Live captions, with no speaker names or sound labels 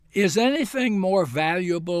Is anything more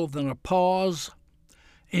valuable than a pause?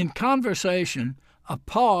 In conversation, a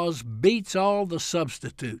pause beats all the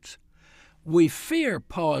substitutes. We fear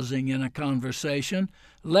pausing in a conversation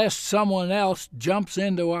lest someone else jumps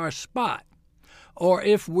into our spot. Or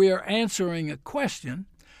if we're answering a question,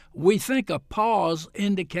 we think a pause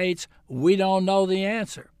indicates we don't know the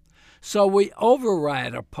answer. So we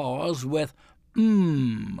override a pause with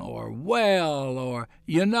or well, or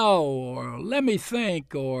or let me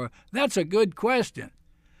think, or that's a good question.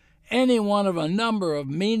 Any one of a number of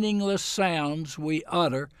meaningless sounds we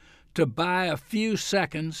utter to buy a few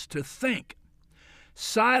seconds to think.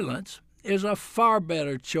 Silence is a far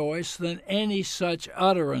better choice than any such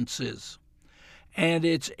utterances, and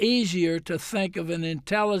it's easier to think of an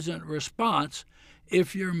intelligent response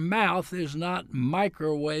if your mouth is not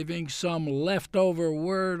microwaving some leftover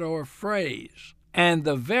word or phrase. And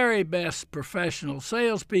the very best professional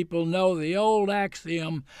salespeople know the old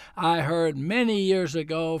axiom I heard many years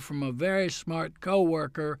ago from a very smart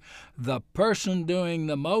coworker: the person doing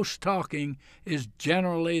the most talking is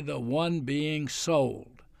generally the one being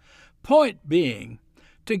sold. Point being,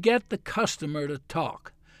 to get the customer to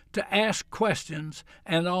talk, to ask questions,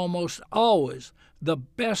 and almost always the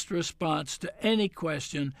best response to any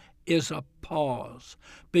question is a pause,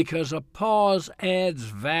 because a pause adds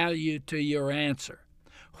value to your answer.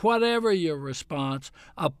 Whatever your response,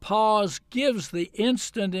 a pause gives the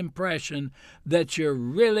instant impression that you're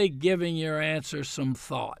really giving your answer some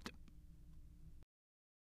thought.